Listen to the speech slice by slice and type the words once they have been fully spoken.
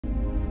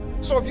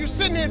So if you're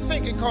sitting here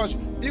thinking because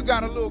you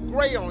got a little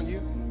gray on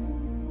you,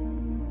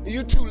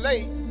 you're too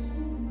late,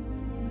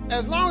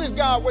 as long as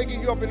God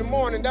waking you up in the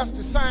morning, that's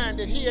the sign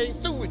that he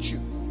ain't through with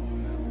you.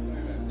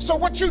 So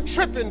what you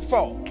tripping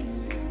for?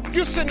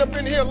 You sitting up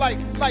in here like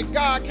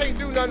God can't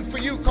do nothing for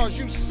you because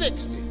you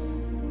 60.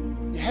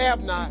 You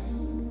have not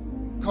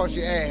because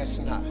you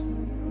ask not.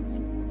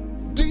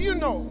 Do you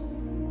know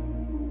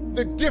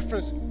the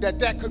difference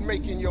that could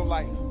make in your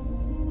life?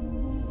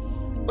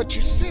 But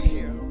you sit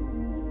here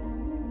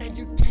and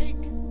you take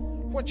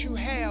what you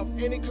have,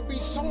 and it could be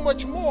so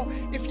much more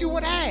if you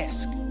would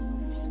ask.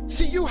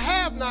 See, you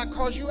have not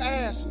because you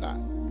ask not.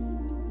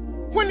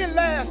 When the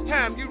last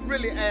time you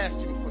really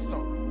asked him for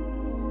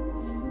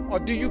something? Or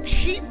do you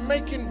keep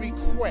making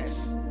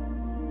requests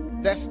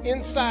that's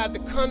inside the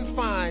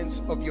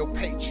confines of your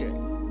paycheck?